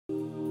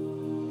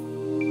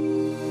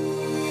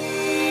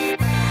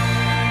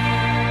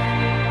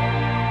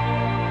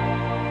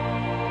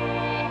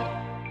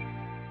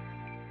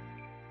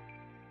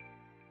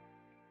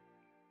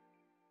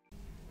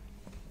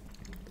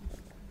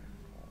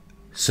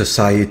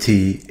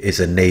Society is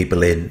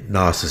enabling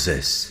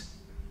narcissists.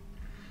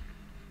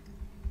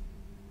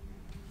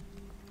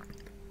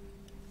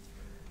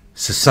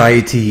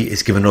 Society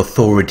is giving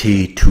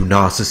authority to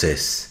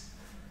narcissists.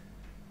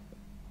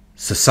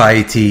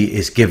 Society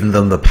is giving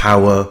them the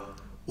power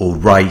or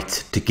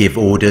right to give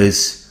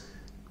orders,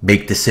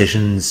 make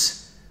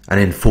decisions,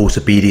 and enforce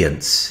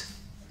obedience.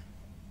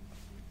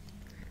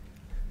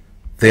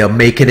 They are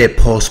making it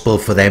possible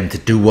for them to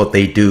do what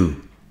they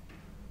do.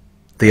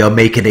 They are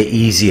making it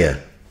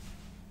easier.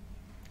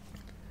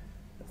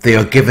 They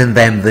are giving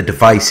them the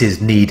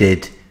devices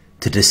needed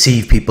to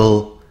deceive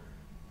people,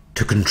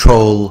 to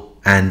control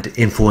and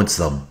influence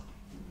them,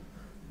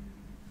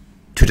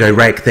 to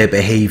direct their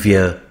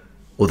behavior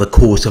or the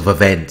course of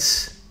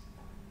events,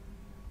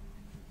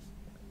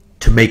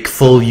 to make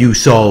full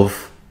use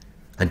of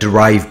and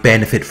derive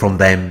benefit from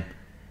them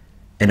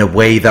in a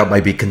way that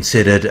might be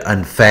considered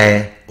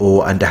unfair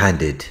or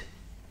underhanded.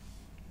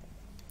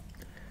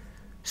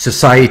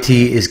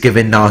 Society is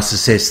giving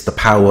narcissists the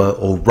power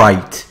or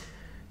right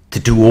to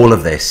do all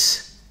of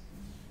this.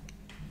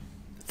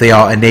 They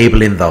are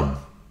enabling them.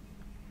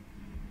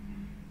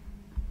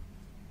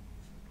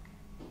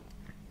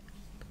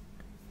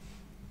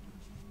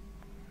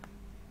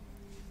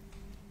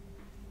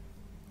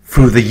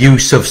 Through the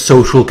use of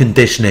social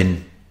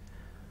conditioning,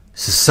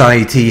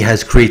 society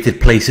has created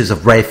places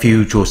of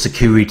refuge or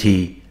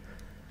security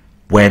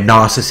where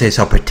narcissists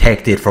are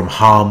protected from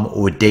harm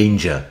or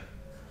danger.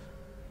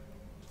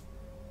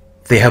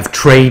 They have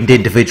trained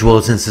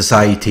individuals in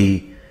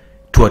society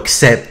to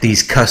accept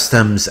these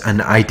customs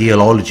and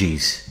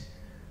ideologies,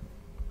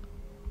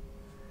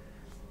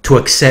 to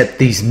accept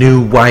these new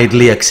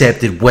widely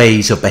accepted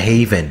ways of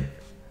behaving,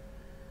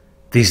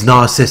 these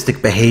narcissistic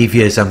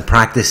behaviors and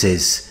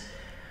practices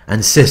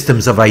and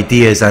systems of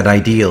ideas and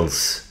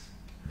ideals,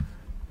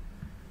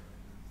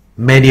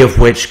 many of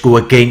which go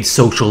against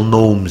social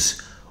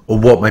norms or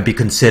what might be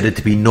considered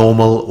to be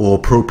normal or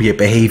appropriate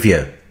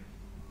behavior.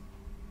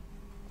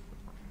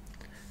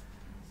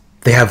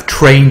 They have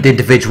trained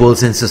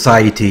individuals in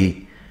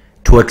society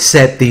to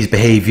accept these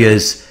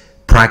behaviors,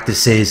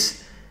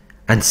 practices,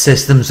 and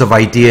systems of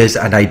ideas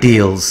and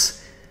ideals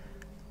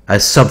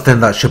as something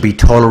that should be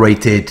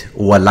tolerated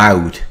or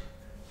allowed,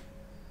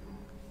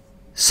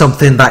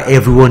 something that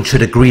everyone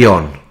should agree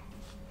on,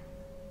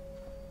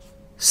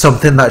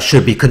 something that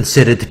should be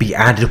considered to be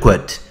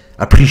adequate,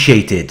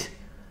 appreciated,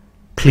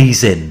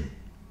 pleasing,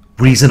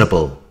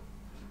 reasonable.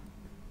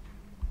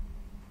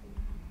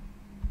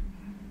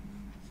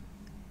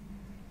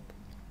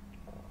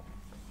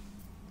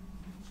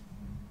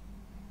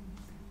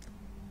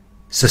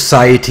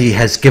 Society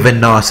has given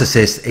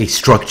narcissists a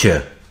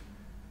structure,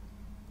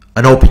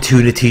 an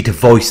opportunity to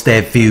voice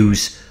their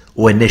views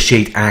or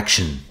initiate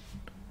action,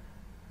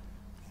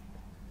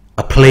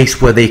 a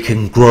place where they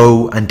can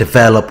grow and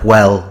develop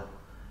well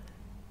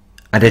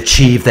and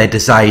achieve their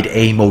desired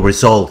aim or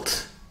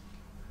result.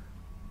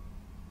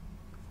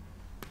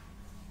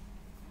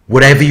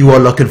 Whatever you are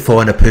looking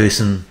for in a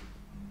person,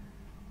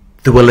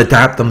 they will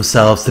adapt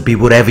themselves to be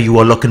whatever you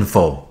are looking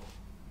for.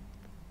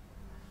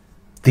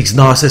 These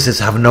narcissists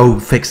have no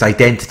fixed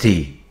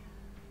identity.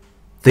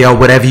 They are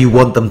whatever you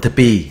want them to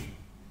be.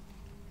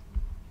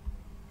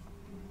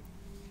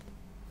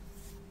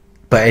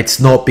 But it's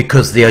not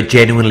because they are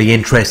genuinely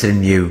interested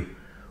in you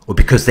or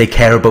because they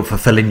care about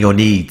fulfilling your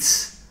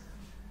needs.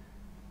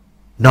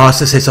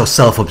 Narcissists are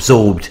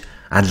self-absorbed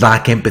and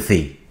lack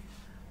empathy.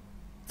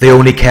 They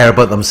only care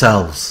about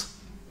themselves.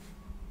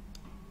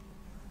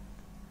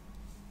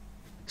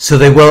 So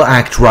they will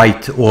act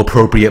right or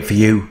appropriate for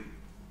you,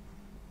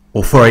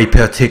 or for a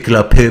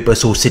particular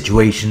purpose or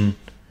situation,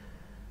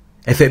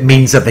 if it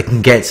means that they can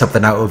get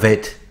something out of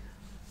it.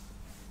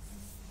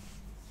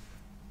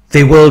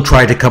 They will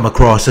try to come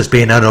across as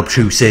being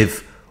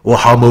unobtrusive or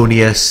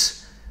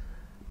harmonious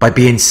by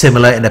being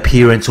similar in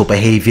appearance or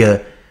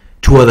behavior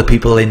to other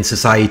people in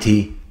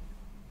society.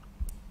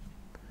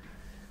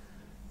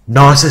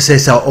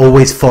 Narcissists are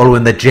always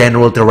following the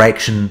general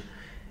direction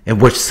in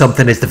which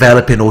something is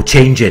developing or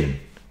changing.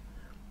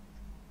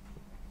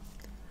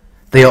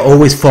 They are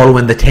always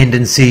following the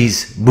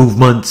tendencies,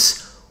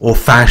 movements, or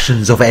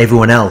fashions of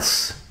everyone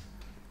else.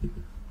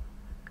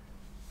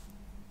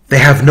 They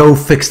have no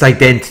fixed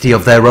identity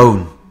of their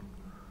own.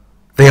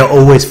 They are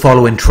always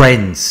following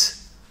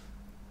trends.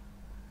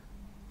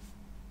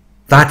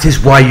 That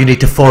is why you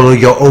need to follow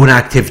your own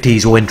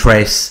activities or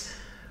interests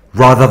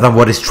rather than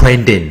what is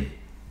trending.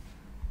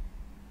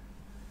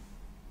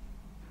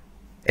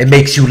 It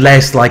makes you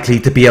less likely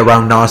to be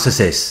around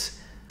narcissists,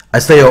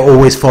 as they are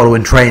always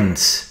following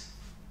trends.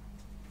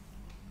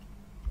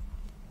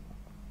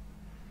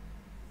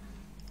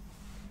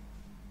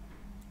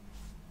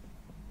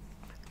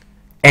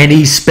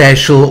 Any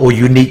special or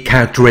unique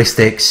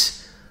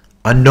characteristics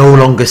are no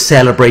longer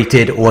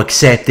celebrated or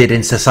accepted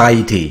in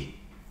society.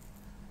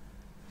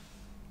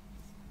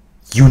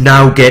 You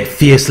now get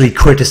fiercely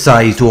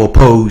criticized or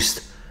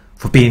opposed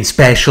for being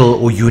special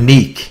or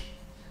unique.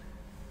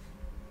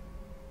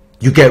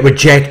 You get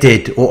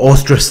rejected or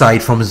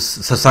ostracized from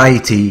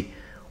society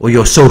or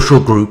your social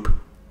group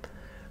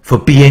for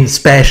being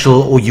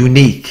special or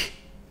unique.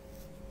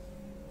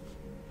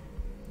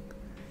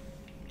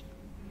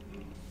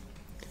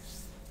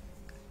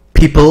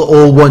 People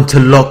all want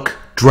to look,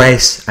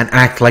 dress and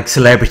act like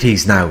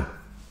celebrities now.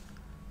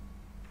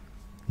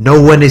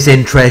 No one is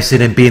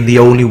interested in being the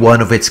only one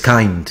of its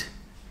kind.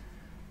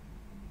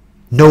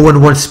 No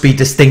one wants to be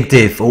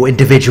distinctive or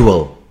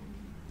individual,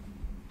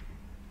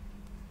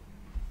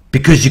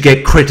 because you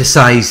get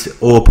criticized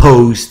or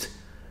opposed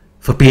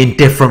for being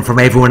different from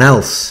everyone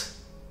else.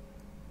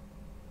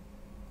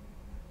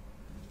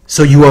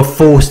 So you are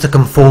forced to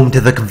conform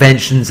to the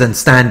conventions and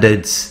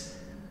standards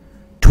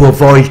to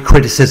avoid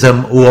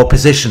criticism or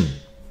opposition.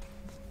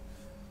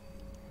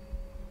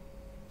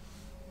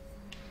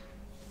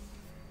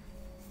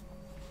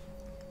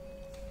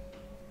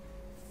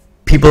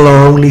 People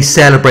are only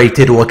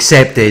celebrated or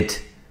accepted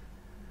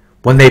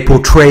when they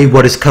portray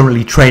what is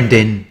currently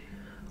trending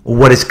or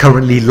what is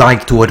currently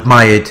liked or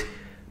admired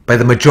by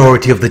the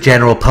majority of the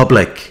general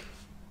public.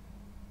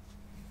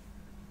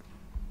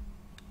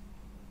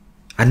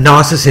 And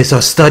narcissists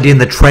are studying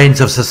the trends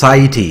of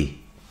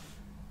society.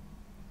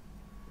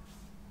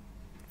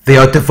 They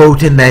are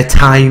devoting their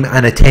time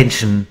and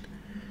attention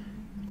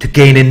to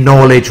gaining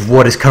knowledge of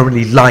what is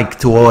currently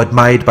liked or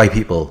admired by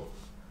people.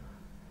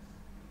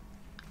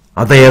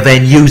 And they are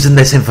then using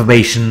this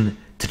information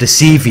to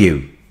deceive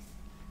you,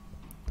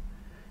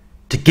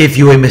 to give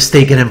you a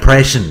mistaken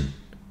impression,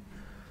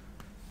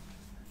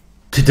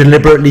 to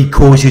deliberately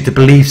cause you to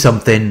believe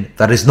something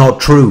that is not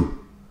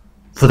true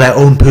for their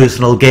own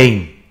personal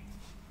gain.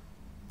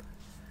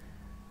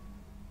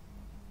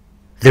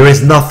 There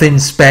is nothing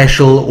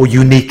special or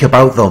unique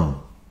about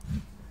them.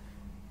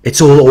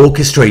 It's all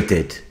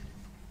orchestrated.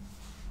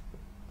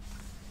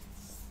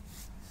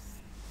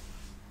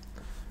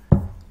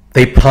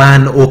 They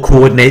plan or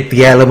coordinate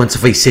the elements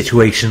of a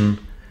situation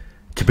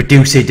to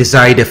produce a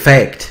desired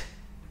effect.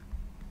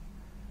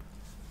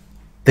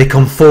 They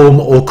conform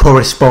or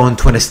correspond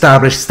to an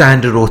established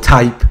standard or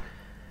type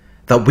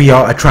that we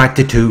are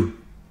attracted to,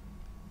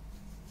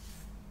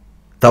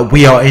 that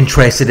we are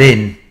interested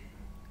in,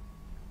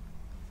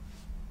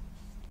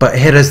 but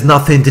it has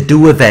nothing to do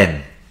with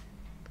them.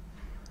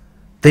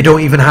 They don't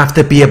even have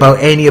to be about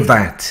any of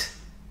that.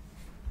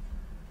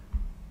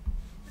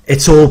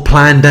 It's all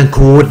planned and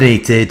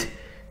coordinated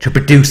to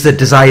produce the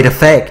desired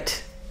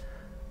effect.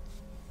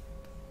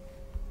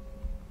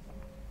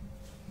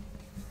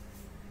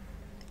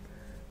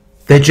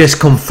 They're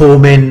just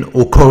conforming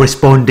or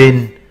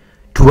corresponding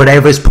to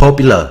whatever's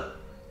popular,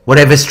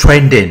 whatever's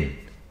trending.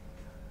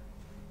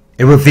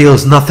 It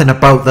reveals nothing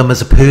about them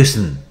as a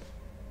person.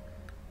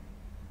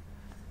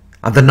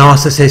 And the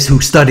narcissists who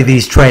study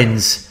these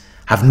trends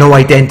have no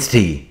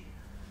identity.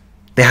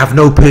 They have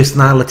no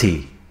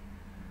personality.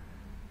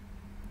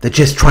 They're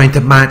just trying to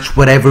match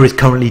whatever is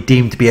currently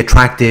deemed to be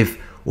attractive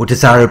or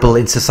desirable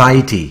in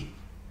society.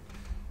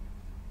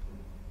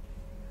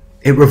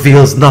 It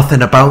reveals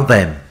nothing about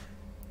them.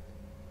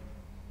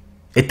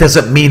 It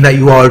doesn't mean that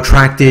you are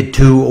attracted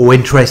to or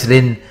interested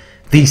in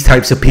these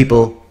types of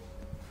people.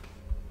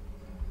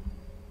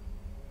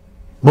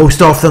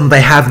 Most often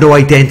they have no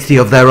identity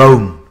of their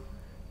own.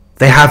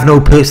 They have no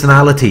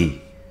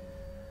personality.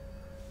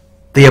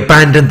 They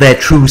abandon their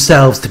true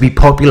selves to be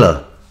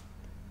popular,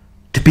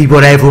 to be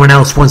what everyone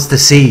else wants to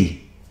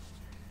see,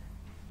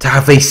 to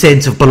have a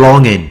sense of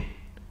belonging,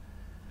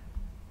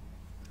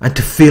 and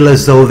to feel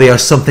as though they are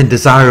something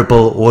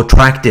desirable or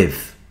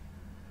attractive,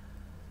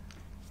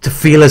 to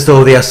feel as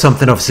though they are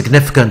something of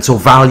significance or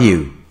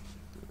value.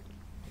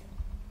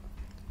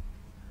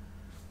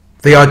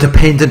 They are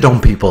dependent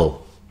on people.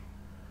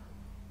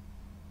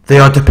 They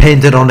are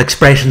dependent on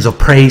expressions of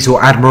praise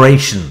or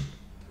admiration.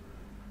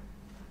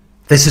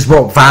 This is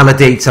what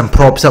validates and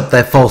props up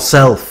their false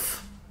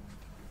self.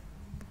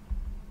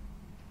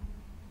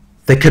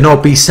 They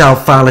cannot be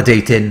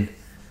self-validating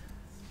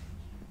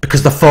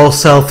because the false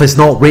self is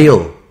not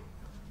real.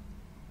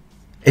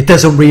 It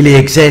doesn't really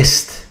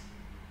exist.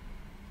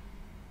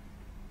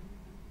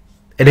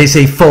 It is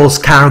a false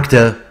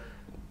character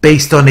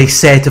based on a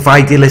set of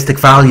idealistic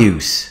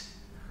values.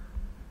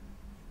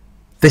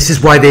 This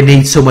is why they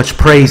need so much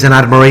praise and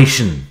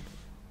admiration.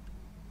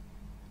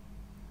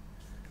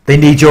 They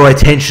need your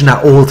attention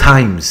at all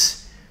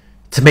times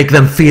to make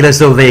them feel as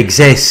though they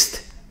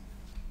exist.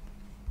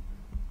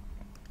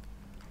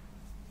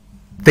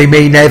 They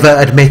may never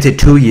admit it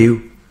to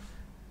you,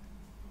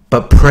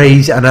 but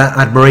praise and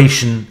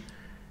admiration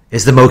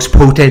is the most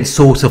potent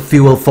source of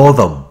fuel for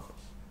them.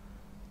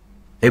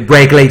 It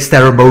regulates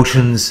their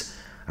emotions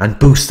and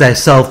boosts their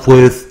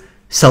self-worth,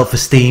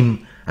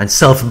 self-esteem and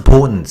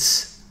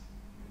self-importance.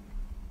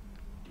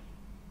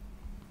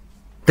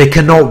 They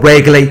cannot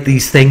regulate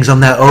these things on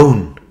their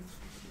own.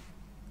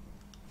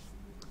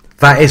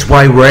 That is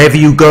why wherever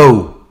you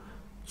go,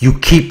 you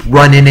keep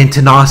running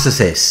into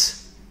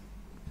narcissists.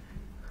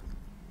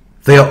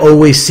 They are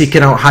always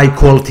seeking out high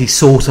quality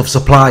source of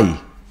supply.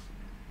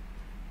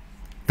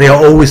 They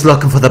are always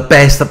looking for the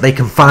best that they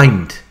can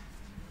find.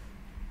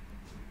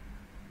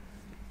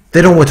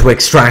 They don't want to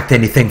extract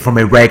anything from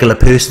a regular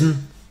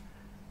person.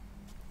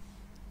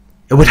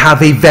 it would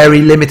have a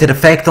very limited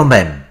effect on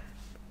them.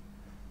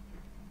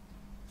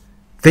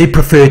 They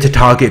prefer to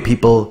target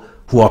people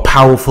who are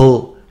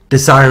powerful,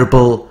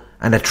 desirable,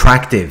 and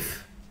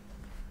attractive.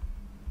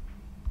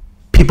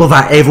 People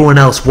that everyone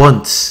else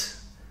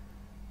wants.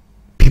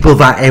 People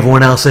that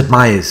everyone else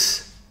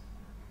admires.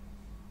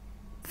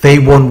 They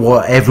want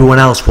what everyone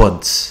else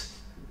wants.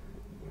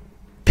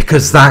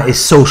 Because that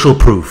is social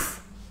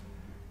proof.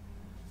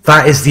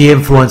 That is the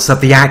influence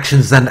that the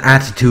actions and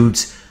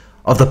attitudes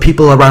of the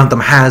people around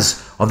them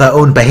has on their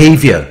own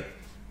behavior.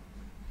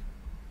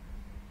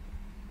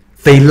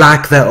 They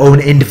lack their own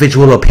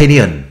individual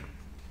opinion.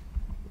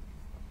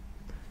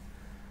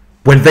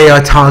 When they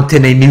are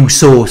targeting a new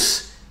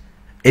source,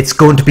 it's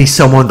going to be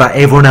someone that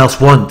everyone else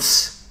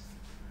wants.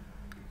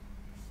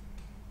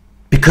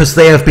 Because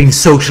they have been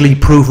socially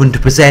proven to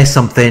possess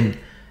something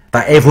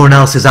that everyone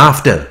else is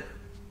after.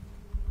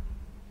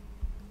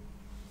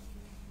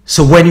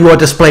 So when you are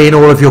displaying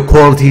all of your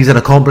qualities and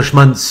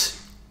accomplishments,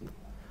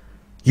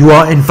 you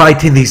are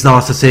inviting these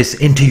narcissists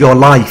into your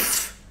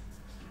life.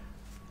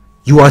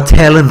 You are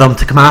telling them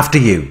to come after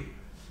you.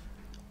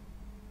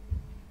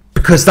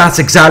 Because that's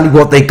exactly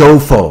what they go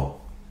for.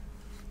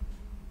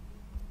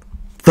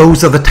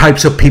 Those are the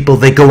types of people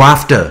they go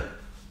after.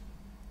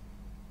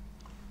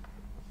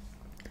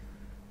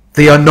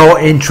 They are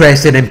not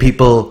interested in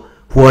people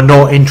who are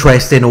not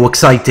interesting or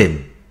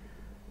exciting.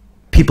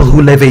 People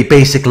who live a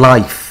basic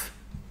life.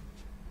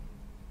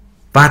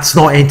 That's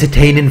not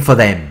entertaining for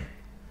them.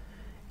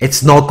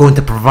 It's not going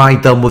to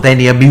provide them with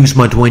any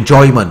amusement or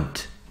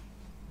enjoyment.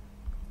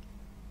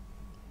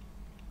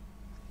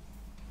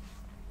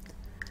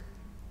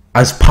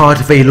 As part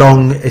of a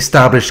long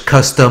established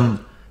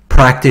custom,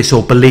 practice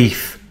or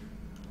belief,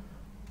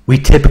 we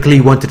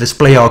typically want to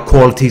display our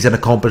qualities and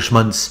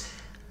accomplishments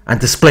and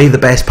display the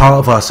best part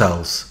of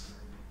ourselves.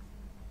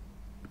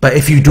 But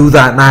if you do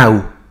that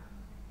now,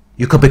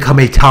 you could become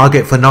a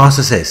target for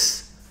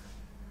narcissists.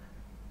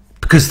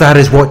 Because that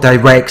is what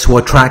directs or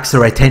attracts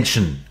their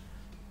attention.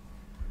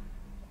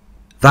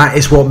 That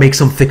is what makes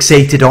them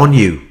fixated on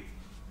you.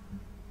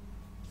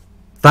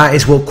 That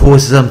is what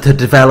causes them to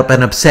develop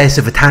an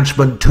obsessive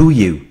attachment to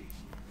you,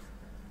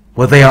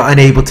 where they are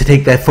unable to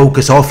take their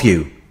focus off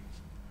you.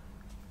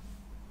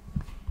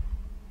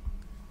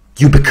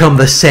 You become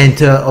the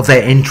center of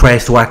their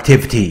interest or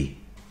activity.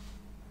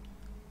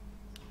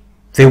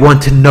 They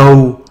want to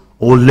know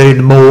or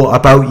learn more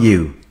about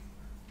you.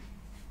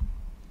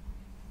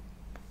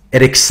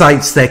 It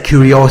excites their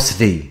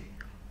curiosity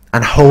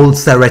and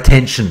holds their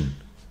attention.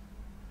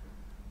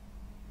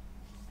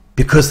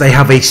 Because they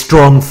have a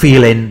strong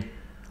feeling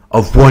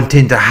of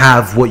wanting to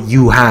have what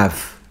you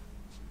have.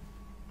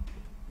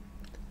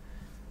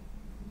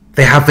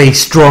 They have a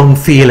strong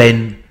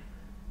feeling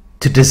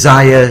to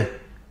desire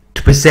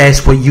to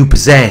possess what you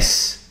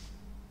possess.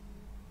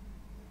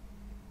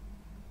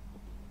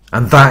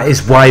 And that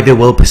is why they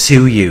will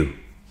pursue you.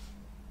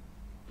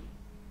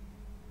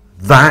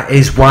 That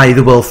is why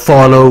they will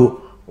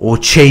follow or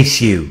chase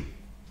you.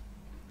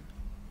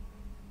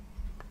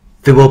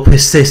 They will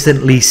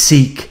persistently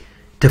seek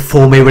to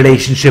form a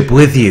relationship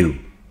with you.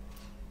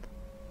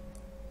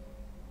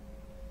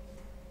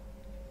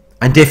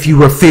 And if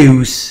you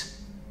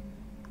refuse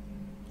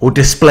or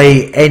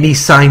display any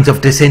signs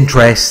of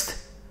disinterest,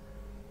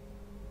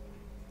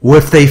 or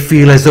if they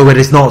feel as though it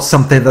is not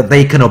something that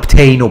they can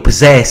obtain or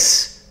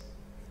possess,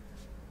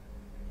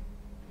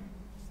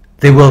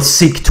 they will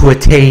seek to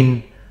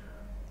attain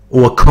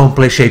or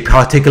accomplish a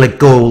particular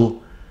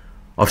goal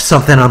of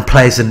something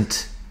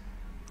unpleasant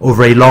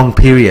over a long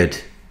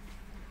period.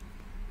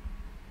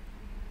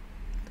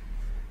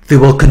 They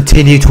will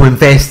continue to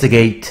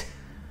investigate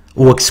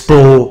or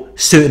explore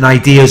certain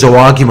ideas or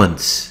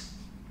arguments.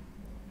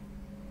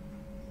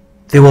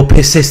 They will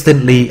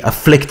persistently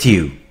afflict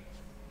you.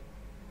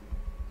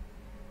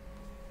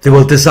 They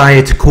will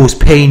desire to cause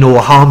pain or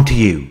harm to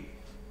you.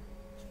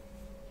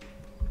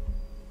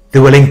 They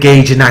will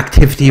engage in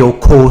activity or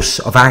course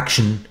of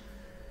action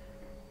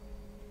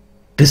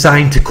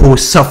designed to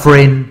cause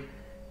suffering,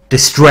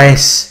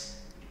 distress,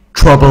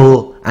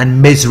 trouble,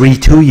 and misery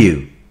to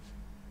you.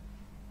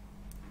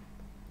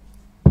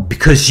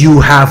 Because you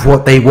have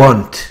what they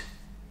want.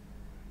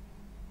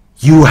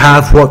 You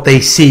have what they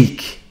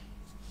seek.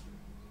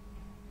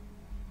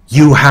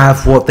 You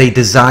have what they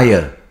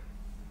desire.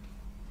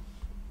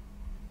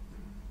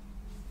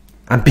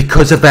 And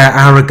because of their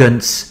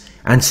arrogance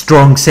and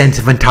strong sense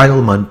of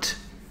entitlement,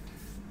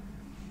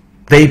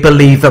 they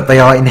believe that they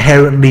are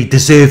inherently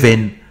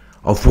deserving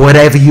of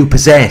whatever you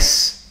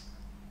possess,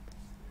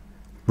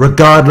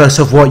 regardless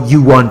of what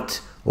you want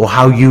or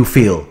how you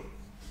feel.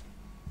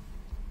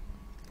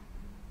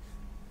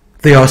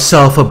 They are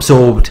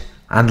self-absorbed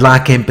and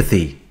lack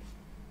empathy.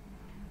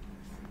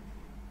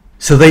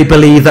 So they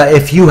believe that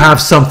if you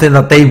have something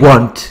that they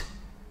want,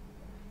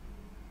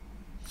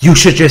 you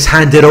should just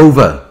hand it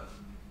over.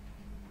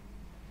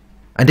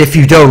 And if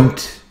you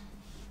don't,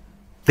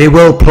 they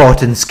will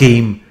plot and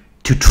scheme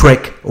to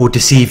trick or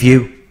deceive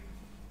you,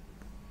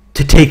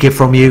 to take it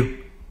from you.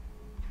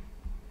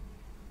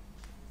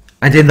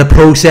 And in the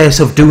process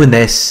of doing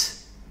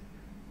this,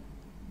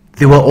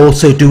 they will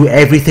also do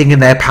everything in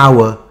their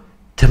power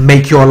to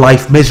make your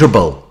life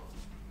miserable,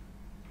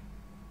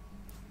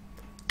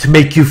 to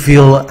make you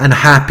feel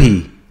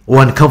unhappy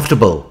or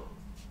uncomfortable,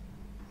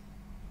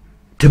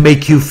 to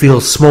make you feel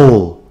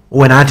small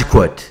or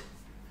inadequate,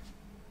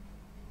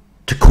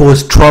 to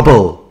cause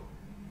trouble,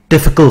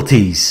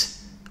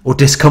 difficulties, or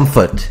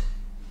discomfort.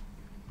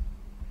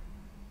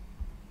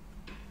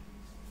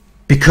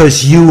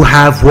 Because you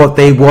have what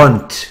they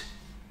want.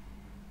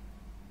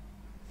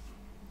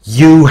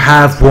 You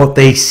have what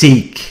they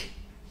seek.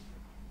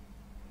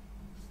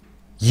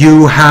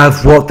 You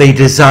have what they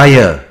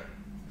desire.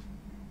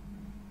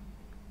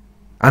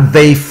 And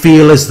they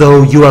feel as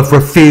though you have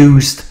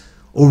refused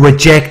or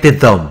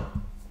rejected them,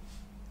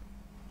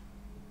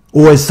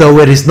 or as though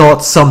it is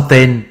not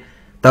something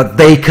that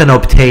they can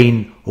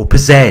obtain or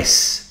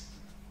possess.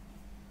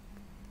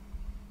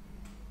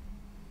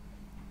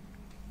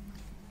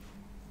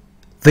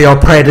 They are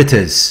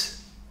predators.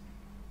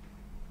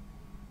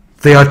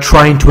 They are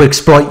trying to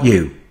exploit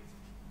you.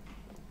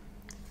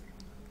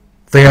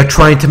 They are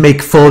trying to make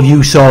full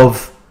use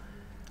of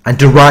and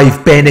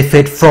derive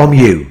benefit from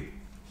you.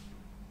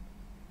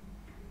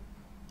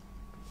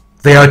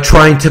 They are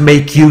trying to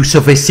make use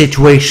of a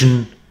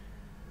situation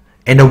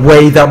in a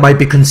way that might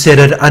be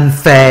considered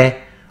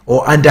unfair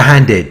or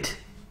underhanded.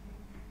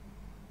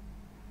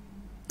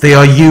 They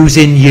are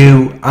using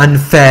you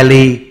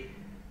unfairly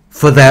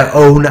for their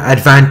own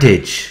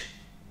advantage.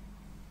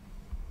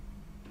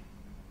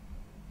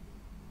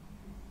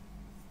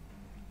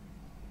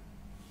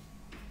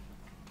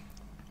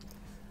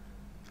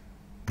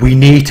 We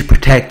need to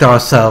protect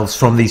ourselves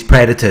from these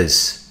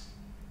predators.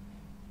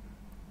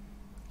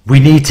 We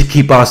need to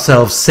keep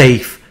ourselves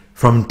safe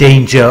from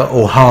danger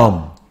or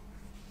harm.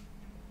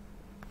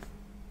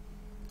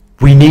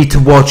 We need to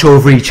watch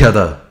over each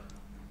other,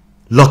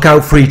 look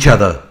out for each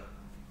other,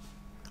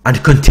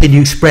 and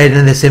continue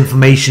spreading this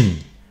information,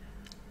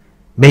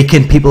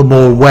 making people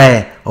more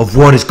aware of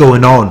what is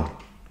going on.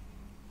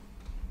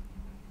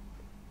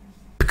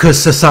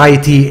 Because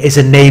society is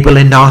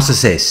enabling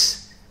narcissists.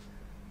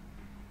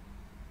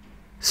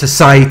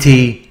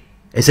 Society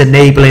is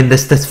enabling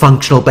this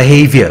dysfunctional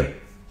behavior.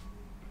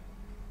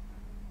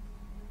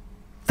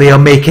 They are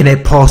making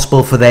it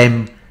possible for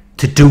them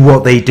to do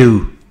what they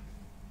do.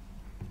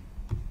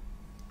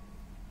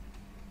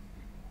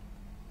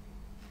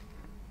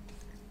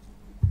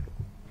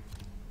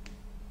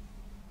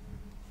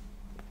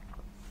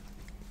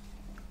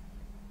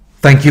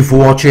 Thank you for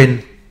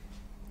watching.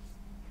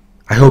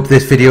 I hope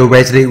this video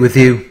resonated with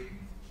you.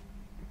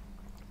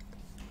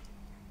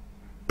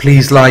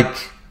 Please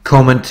like,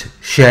 comment,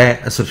 share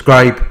and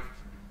subscribe.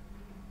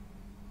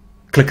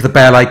 Click the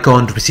bell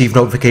icon to receive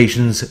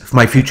notifications for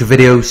my future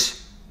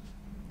videos.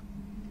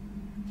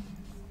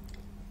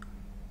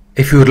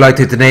 If you would like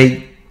to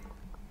donate,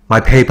 my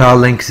PayPal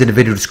link is in the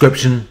video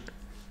description.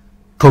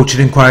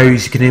 Coaching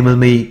inquiries, you can email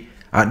me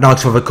at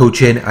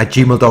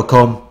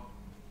narcsurvivorcoaching@gmail.com.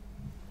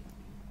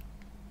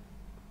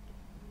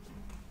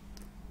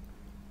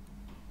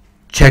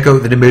 Check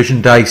out the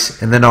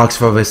merchandise in the Narc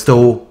Survivor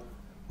store,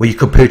 where you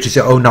can purchase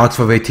your own Narc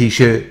Survivor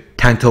t-shirt,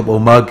 tank top or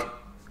mug.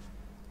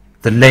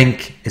 The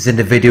link is in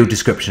the video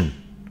description.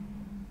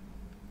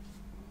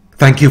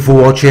 Thank you for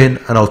watching,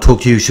 and I'll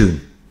talk to you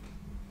soon.